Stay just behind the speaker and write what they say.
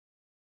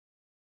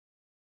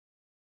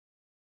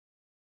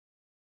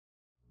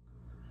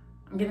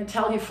I'm going to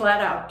tell you flat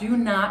out, do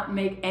not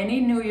make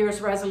any New Year's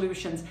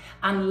resolutions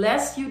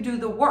unless you do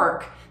the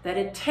work that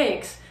it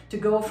takes to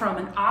go from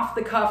an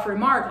off-the-cuff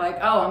remark like,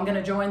 oh, I'm going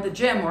to join the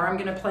gym or I'm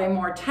going to play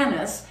more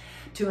tennis,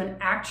 to an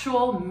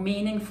actual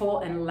meaningful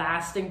and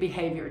lasting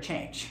behavior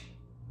change.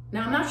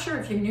 Now, I'm not sure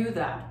if you knew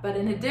that, but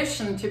in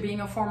addition to being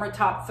a former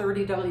top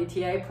 30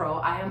 WTA pro,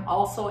 I am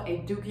also a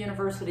Duke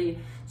University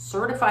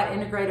certified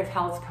integrative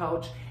health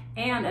coach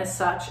and as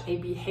such, a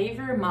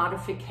behavior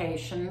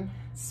modification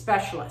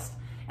specialist.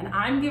 And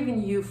I'm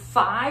giving you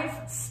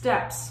 5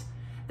 steps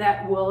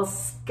that will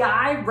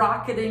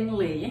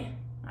skyrocketingly,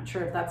 not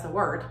sure if that's a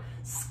word,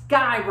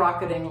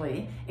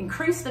 skyrocketingly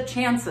increase the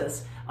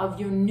chances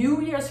of your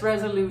New Year's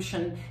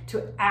resolution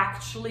to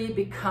actually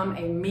become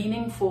a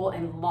meaningful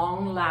and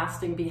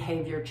long-lasting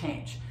behavior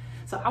change.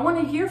 So I want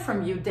to hear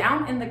from you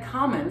down in the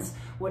comments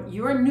what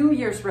your New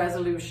Year's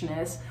resolution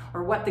is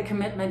or what the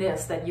commitment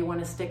is that you want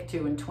to stick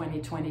to in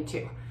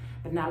 2022.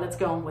 But now let's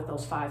go on with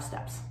those 5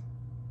 steps.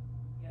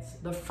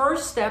 The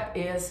first step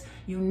is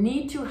you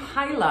need to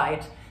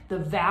highlight the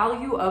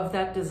value of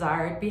that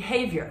desired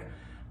behavior.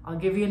 I'll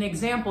give you an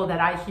example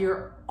that I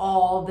hear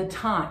all the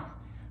time.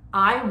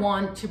 I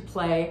want to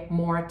play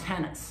more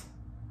tennis.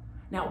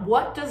 Now,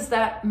 what does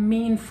that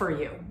mean for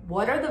you?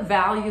 What are the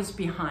values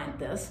behind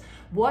this?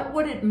 What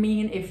would it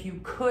mean if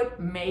you could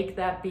make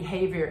that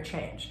behavior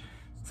change?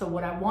 So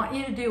what I want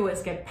you to do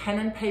is get pen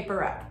and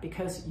paper out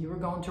because you're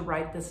going to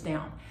write this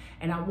down.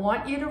 And I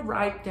want you to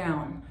write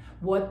down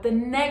what the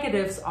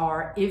negatives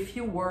are if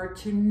you were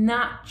to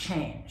not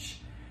change.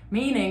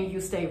 Meaning you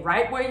stay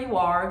right where you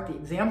are. The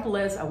example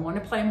is, I want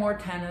to play more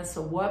tennis.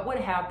 So what would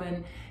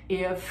happen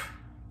if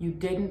you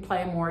didn't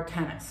play more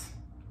tennis?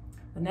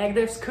 The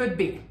negatives could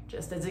be,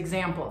 just as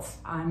examples,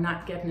 I'm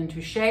not getting into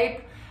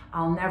shape.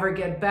 I'll never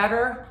get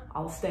better.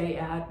 I'll stay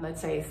at,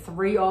 let's say,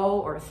 3-0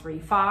 or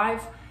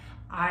 3-5.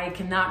 I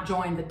cannot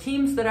join the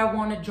teams that I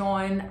want to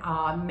join.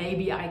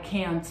 Maybe I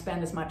can't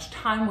spend as much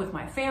time with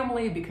my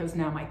family because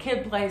now my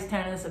kid plays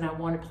tennis and I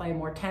want to play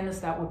more tennis.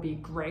 That would be a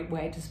great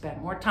way to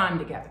spend more time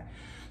together.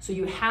 So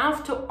you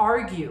have to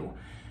argue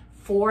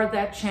for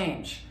that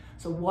change.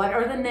 So what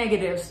are the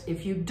negatives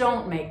if you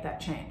don't make that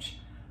change?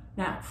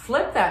 Now,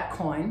 flip that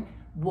coin.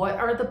 What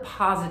are the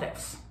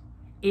positives?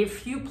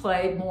 If you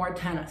played more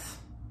tennis,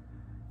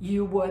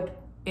 you would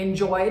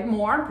enjoy it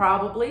more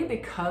probably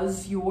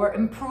because you're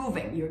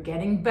improving, you're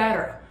getting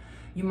better.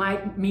 You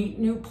might meet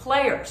new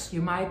players,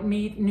 you might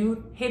meet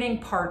new hitting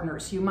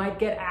partners, you might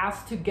get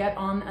asked to get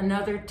on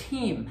another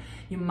team,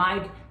 you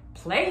might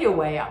play your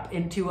way up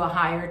into a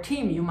higher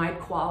team, you might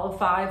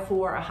qualify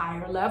for a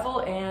higher level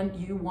and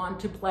you want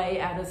to play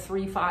at a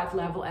 3-5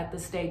 level at the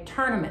state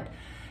tournament.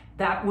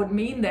 That would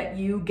mean that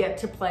you get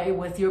to play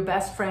with your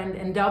best friend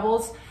in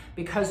doubles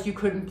because you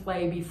couldn't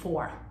play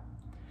before.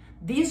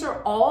 These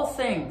are all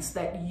things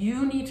that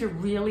you need to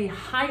really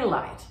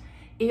highlight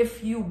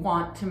if you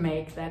want to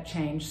make that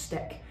change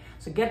stick.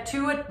 So get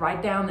to it,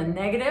 write down the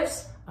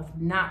negatives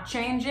of not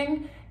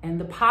changing and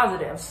the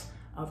positives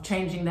of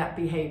changing that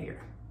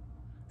behavior.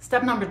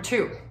 Step number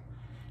 2,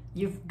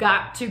 you've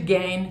got to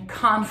gain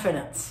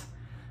confidence.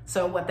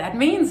 So what that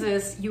means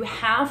is you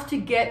have to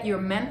get your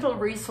mental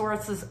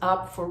resources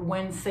up for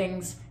when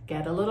things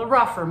get a little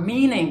rougher,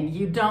 meaning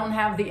you don't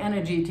have the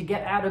energy to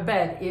get out of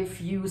bed if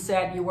you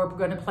said you were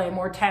going to play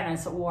more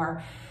tennis,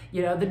 or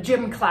the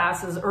gym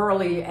class is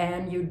early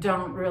and you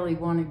don't really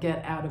want to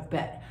get out of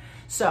bed.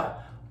 So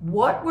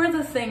what were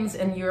the things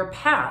in your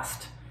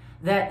past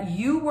that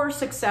you were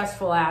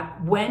successful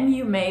at when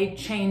you made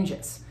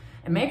changes?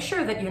 And make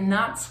sure that you're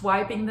not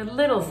swiping the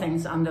little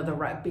things under the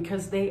rug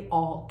because they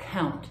all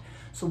count.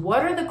 So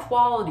what are the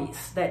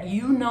qualities that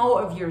you know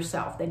of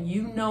yourself, that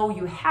you know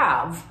you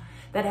have,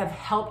 that have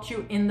helped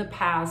you in the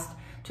past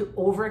to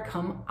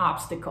overcome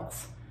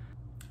obstacles?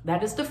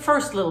 That is the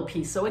first little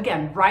piece. So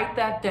again, write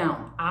that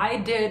down. I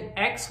did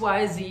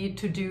XYZ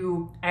to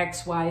do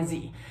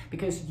XYZ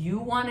because you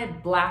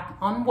wanted black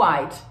on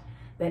white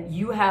that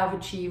you have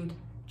achieved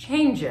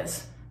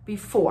changes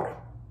before.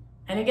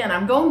 And again,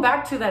 I'm going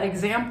back to that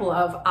example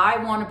of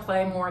I want to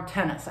play more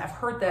tennis. I've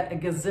heard that a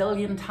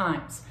gazillion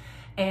times.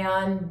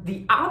 And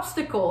the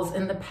obstacles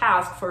in the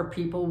past for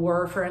people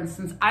were, for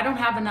instance, I don't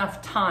have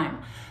enough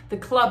time. The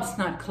club's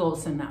not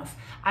close enough.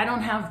 I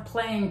don't have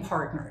playing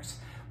partners.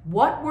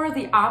 What were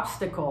the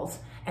obstacles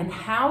and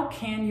how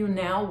can you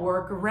now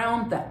work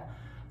around them?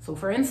 So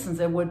for instance,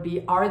 it would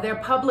be, are there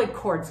public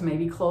courts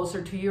maybe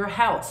closer to your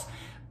house?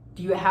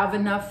 Do you have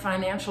enough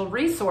financial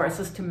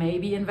resources to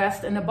maybe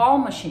invest in a ball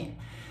machine?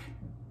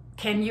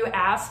 Can you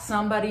ask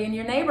somebody in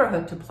your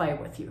neighborhood to play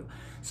with you?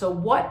 So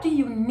what do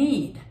you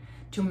need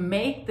to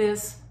make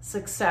this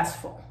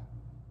successful?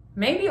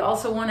 Maybe you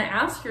also want to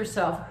ask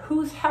yourself,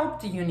 whose help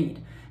do you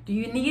need? Do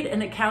you need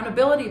an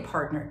accountability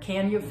partner?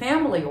 Can your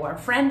family or a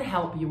friend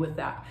help you with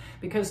that?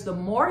 Because the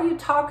more you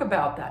talk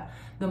about that,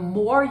 the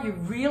more you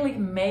really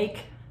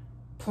make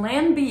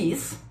plan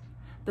Bs,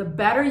 the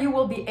better you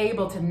will be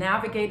able to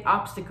navigate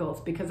obstacles,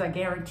 because I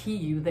guarantee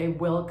you they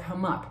will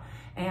come up.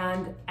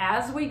 And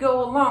as we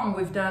go along,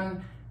 we've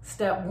done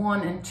step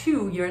 1 and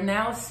 2, you're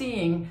now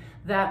seeing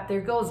that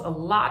there goes a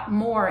lot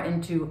more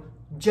into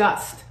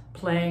just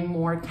playing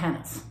more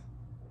tennis.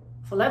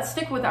 So let's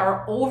stick with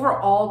our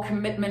overall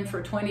commitment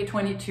for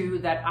 2022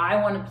 that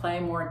I want to play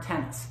more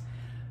tennis.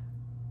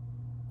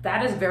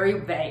 That is very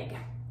vague.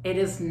 It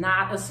is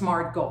not a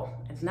SMART goal.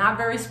 It's not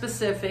very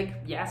specific.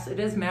 Yes, it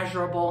is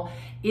measurable.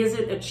 Is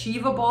it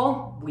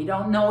achievable? We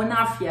don't know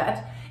enough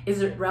yet.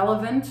 Is it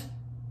relevant?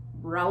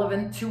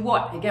 Relevant to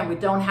what? Again, we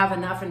don't have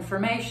enough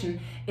information.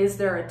 Is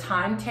there a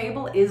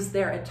timetable? Is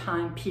there a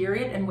time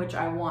period in which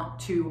I want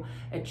to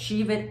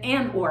achieve it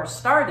and or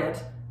start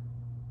it?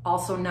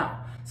 Also no.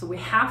 So we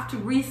have to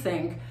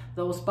rethink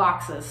those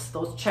boxes,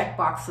 those check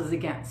boxes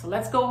again. So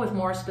let's go with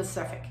more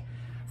specific.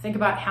 Think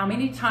about how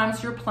many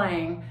times you're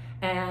playing,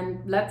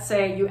 and let's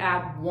say you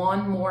add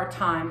one more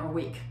time a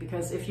week.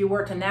 Because if you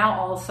were to now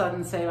all of a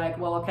sudden say like,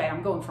 well, okay,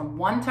 I'm going from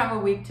 1 time a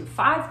week to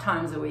 5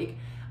 times a week,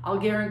 I'll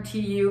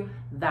guarantee you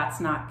that's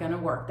not gonna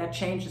work. That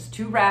change is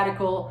too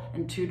radical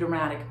and too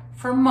dramatic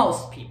for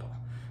most people.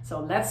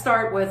 So let's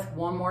start with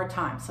 1 more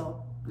time.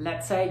 So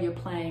let's say you're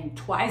playing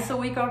twice a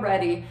week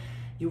already.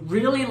 You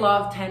really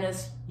love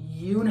tennis.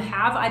 You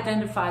have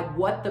identified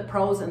what the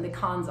pros and the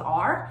cons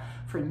are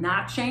for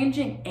not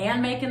changing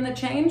and making the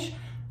change.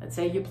 Let's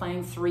say you're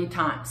playing 3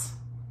 times.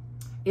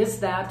 Is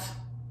that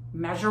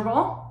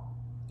measurable?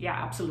 Yeah,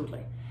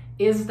 absolutely.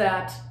 Is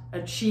that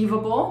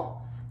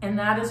achievable? And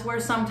that is where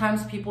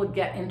sometimes people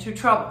get into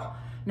trouble.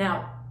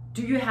 Now,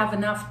 do you have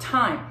enough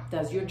time?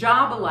 Does your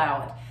job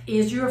allow it?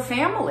 Is your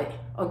family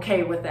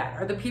okay with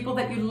that? Are the people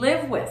that you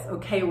live with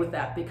okay with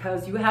that?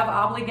 Because you have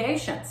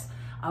obligations,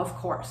 of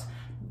course.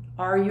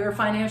 Are your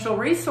financial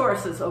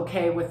resources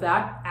okay with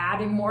that?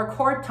 Adding more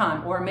court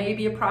time, or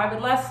maybe a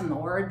private lesson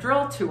or a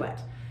drill to it.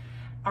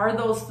 Are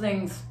those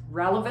things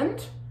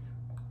relevant?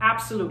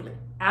 Absolutely.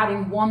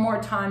 Adding 1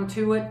 more time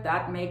to it,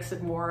 that makes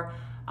it more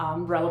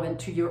relevant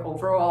to your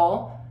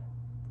overall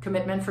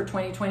commitment for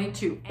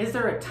 2022. Is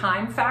there a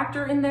time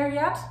factor in there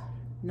yet?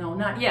 No,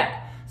 not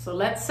yet. So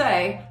let's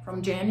say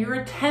from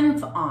January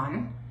 10th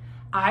on,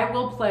 I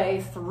will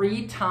play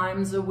 3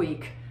 times a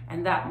week,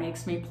 and that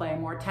makes me play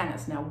more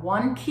tennis. Now,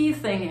 one key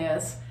thing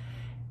is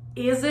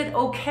it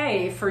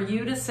okay for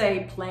you to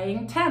say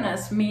playing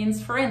tennis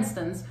means, for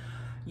instance,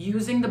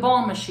 using the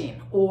ball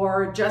machine,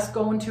 or just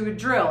going to a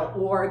drill,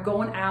 or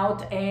going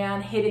out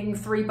and hitting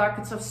 3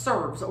 buckets of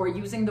serves, or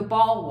using the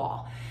ball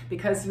wall?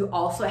 Because you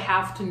also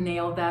have to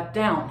nail that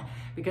down.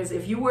 Because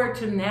if you were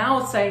to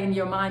now say in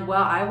your mind,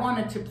 well, I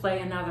wanted to play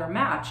another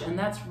match, and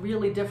that's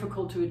really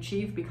difficult to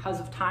achieve because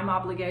of time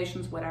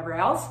obligations, whatever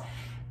else,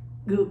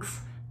 oops,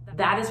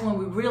 that is when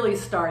we really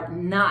start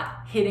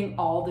not hitting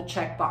all the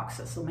check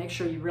boxes. So make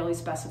sure you really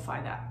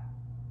specify that.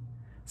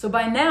 So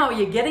by now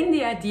you're getting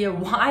the idea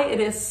why it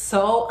is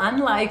so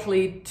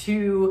unlikely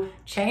to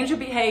change a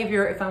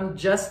behavior if I'm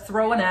just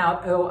throwing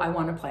out, oh, I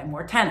want to play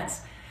more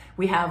tennis.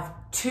 We have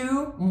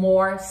 2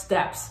 more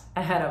steps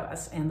ahead of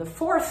us. And the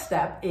 4th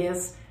step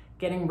is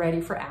getting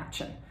ready for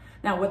action.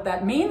 Now, what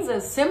that means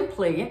is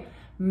simply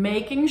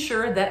making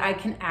sure that I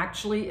can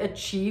actually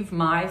achieve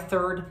my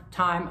 3rd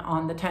time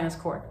on the tennis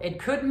court. It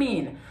could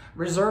mean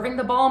reserving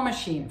the ball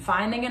machine,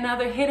 finding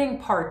another hitting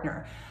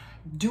partner.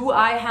 Do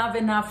I have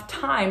enough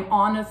time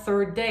on a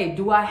 3rd day?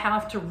 Do I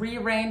have to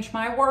rearrange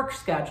my work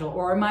schedule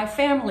or my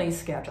family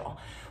schedule?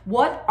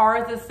 What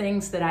are the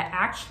things that I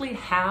actually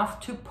have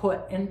to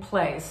put in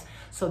place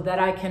so that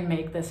I can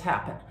make this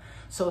happen?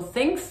 So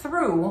think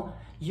through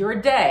your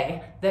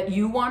day that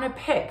you want to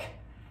pick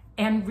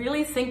and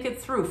really think it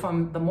through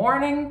from the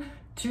morning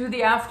to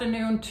the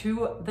afternoon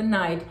to the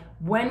night.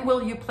 When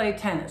will you play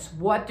tennis?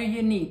 What do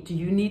you need? Do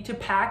you need to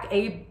pack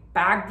a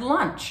bagged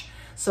lunch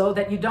so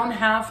that you don't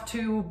have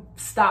to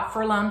stop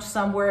for lunch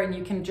somewhere and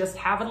you can just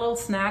have a little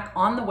snack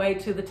on the way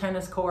to the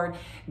tennis court,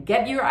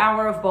 get your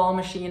hour of ball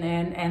machine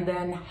in, and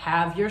then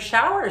have your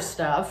shower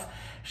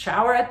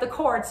at the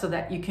court so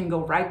that you can go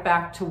right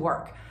back to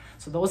work.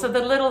 So those are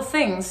the little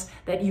things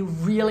that you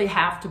really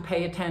have to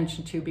pay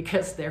attention to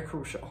because they're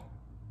crucial.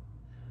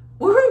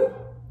 Woohoo!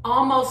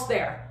 Almost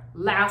there.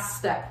 Last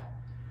step.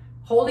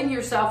 Holding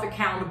yourself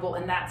accountable,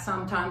 and that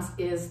sometimes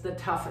is the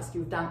toughest.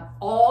 You've done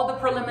all the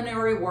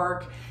preliminary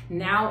work.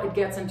 Now it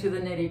gets into the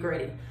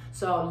nitty-gritty.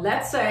 So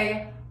let's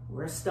say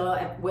we're still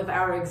with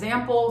our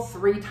example,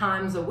 3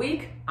 times a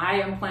week, I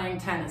am playing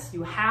tennis.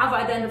 You have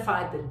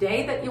identified the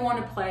day that you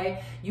want to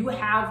play. You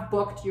have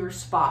booked your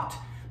spot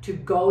to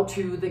go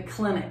to the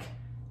clinic.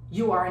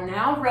 You are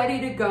now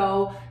ready to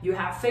go. You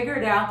have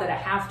figured out that I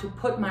have to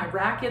put my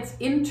rackets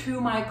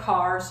into my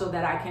car so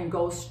that I can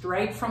go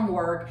straight from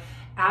work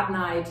at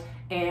night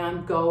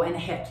and go and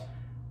hit.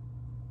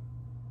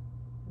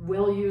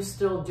 Will you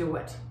still do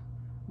it?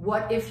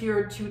 What if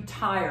you're too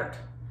tired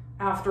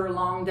after a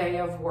long day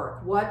of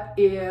work? What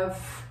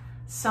if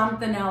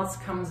something else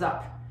comes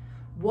up?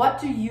 What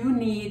do you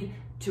need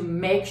to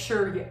make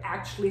sure you're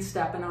actually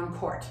stepping on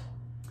court?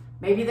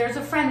 Maybe there's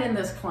a friend in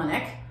this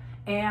clinic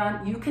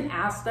and you can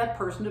ask that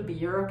person to be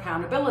your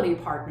accountability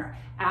partner.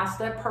 Ask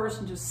that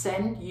person to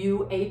send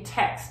you a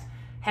text.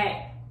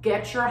 Hey,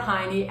 get your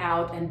hiney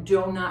out and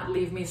do not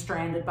leave me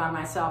stranded by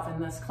myself in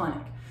this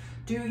clinic.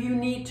 Do you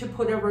need to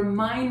put a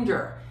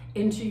reminder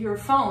into your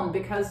phone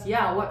because,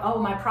 yeah,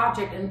 my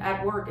project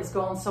at work is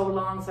going so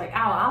long, it's like,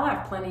 I'll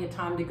have plenty of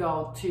time to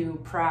go to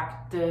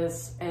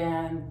practice,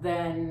 and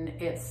then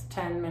it's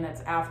 10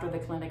 minutes after the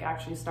clinic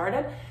actually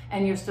started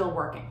and you're still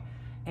working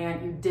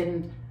and you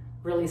didn't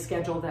really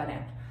schedule that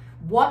in.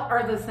 What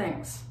are the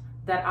things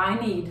that I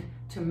need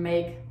to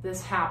make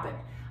this happen?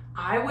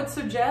 I would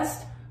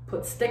suggest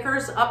put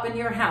stickers up in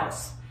your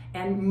house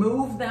and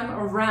move them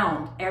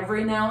around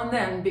every now and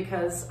then,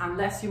 because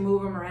unless you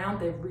move them around,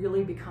 they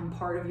really become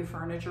part of your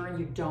furniture and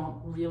you don't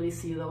really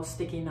see those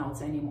sticky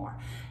notes anymore.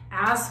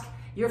 Ask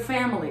your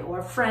family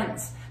or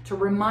friends to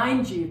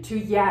remind you to,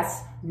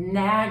 yes,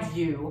 nag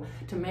you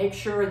to make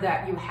sure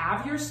that you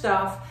have your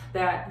stuff,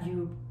 that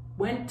you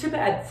went to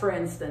bed, for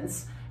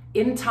instance,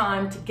 in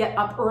time to get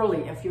up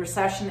early if your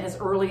session is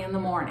early in the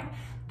morning.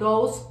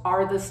 Those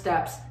are the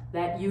steps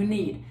that you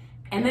need.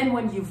 And then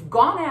when you've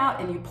gone out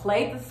and you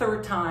played the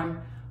third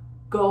time,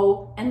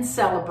 go and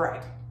celebrate.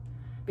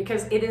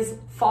 Because it is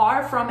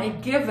far from a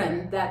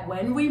given that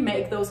when we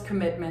make those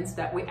commitments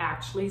that we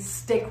actually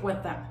stick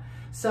with them.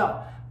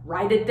 So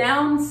write it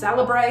down,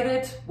 celebrate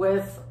it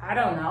with, I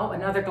don't know,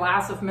 another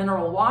glass of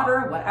mineral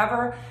water,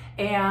 whatever,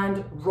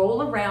 and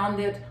roll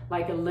around it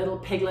like a little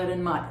piglet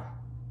in mud.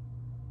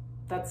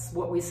 That's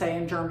what we say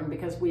in German,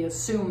 because we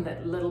assume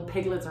that little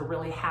piglets are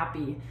really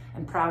happy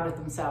and proud of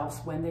themselves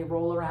when they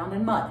roll around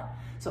in mud.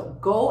 So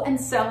go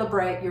and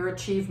celebrate your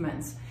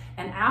achievements.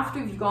 And after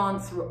you've gone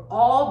through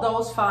all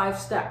those 5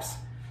 steps,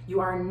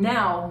 you are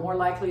now more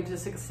likely to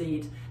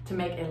succeed to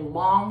make a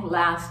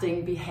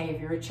long-lasting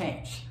behavior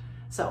change.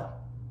 So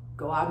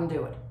go out and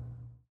do it.